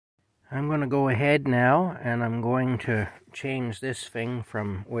I'm going to go ahead now and I'm going to change this thing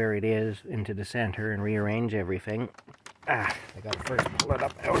from where it is into the center and rearrange everything. I gotta first pull it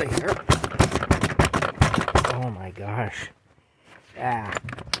up out of here. Oh my gosh. Now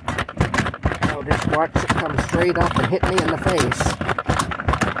just watch it come straight up and hit me in the face.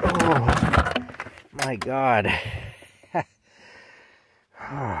 Oh my God.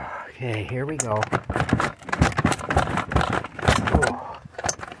 Okay, here we go.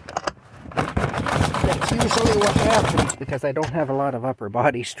 That's usually what happens because I don't have a lot of upper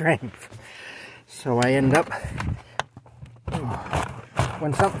body strength. So I end up,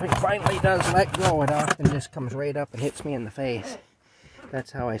 when something finally does let go, it often just comes right up and hits me in the face.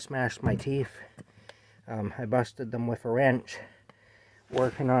 That's how I smashed my teeth. I busted them with a wrench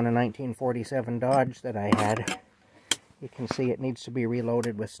working on a 1947 Dodge that I had. You can see it needs to be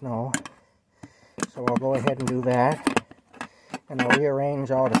reloaded with snow. So I'll go ahead and do that. And I'll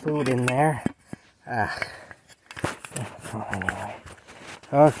rearrange all the food in there. So anyway.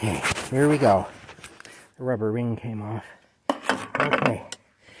 Okay, here we go. The rubber ring came off. Okay,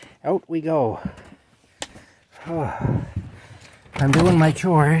 out we go. I'm doing my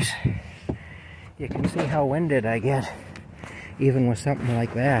chores. You can see how winded I get, even with something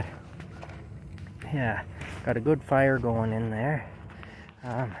like that. Yeah, got a good fire going in there.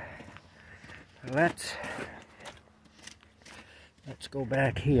 Let's go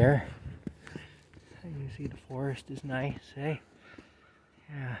back here. You see the forest is nice, eh?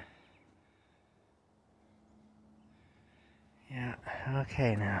 Yeah. Yeah,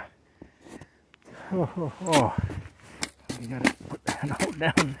 okay now. You gotta put that all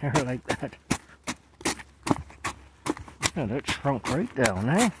down there like that. Oh, that shrunk right down,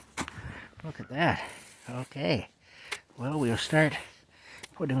 eh? Look at that. Okay. Well, we'll start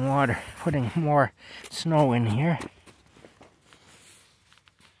putting more snow in here.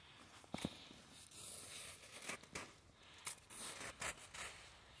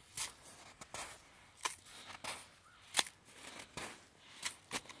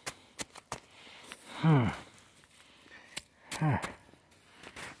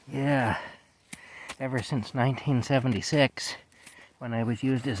 Yeah, ever since 1976, when I was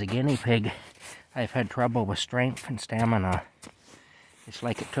used as a guinea pig, I've had trouble with strength and stamina. It's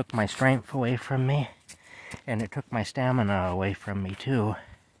like it took my strength away from me, and it took my stamina away from me too.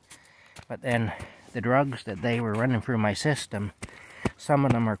 But then, the drugs that they were running through my system, some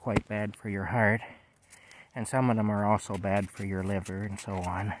of them are quite bad for your heart, and some of them are also bad for your liver and so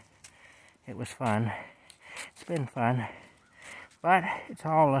on. It was fun. It's been fun. But it's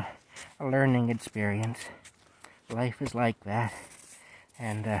all a learning experience. Life is like that.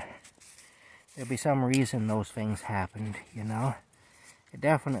 And there'll be some reason those things happened, you know. It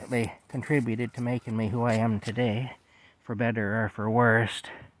definitely contributed to making me who I am today, for better or for worse.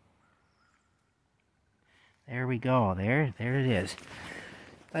 There we go. There it is.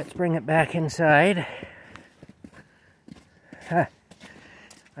 Let's bring it back inside.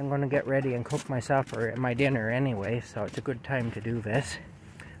 I'm going to get ready and cook my supper and my dinner anyway, so it's a good time to do this.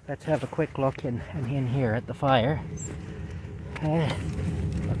 Let's have a quick look in here at the fire.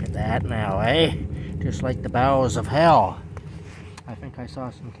 Look at that now, eh? Just like the bowels of hell. I think I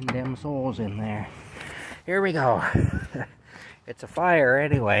saw some condemned souls in there. Here we go. It's a fire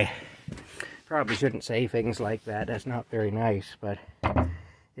anyway. Probably shouldn't say things like that. That's not very nice, but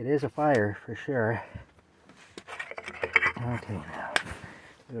it is a fire for sure. Okay, now.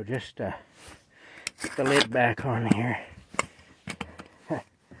 We'll just put the lid back on here.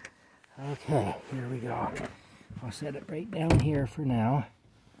 Okay, here we go. I'll set it right down here for now.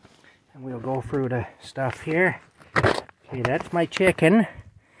 And we'll go through the stuff here. Okay, that's my chicken.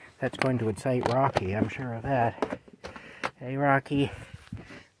 That's going to excite Rocky, I'm sure of that. Hey, Rocky.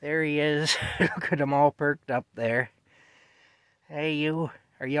 There he is. Look at him all perked up there. Hey, you.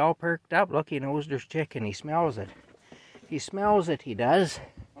 Are you all perked up? Look, he knows there's chicken. He smells it. He smells it, he does.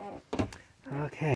 Okay.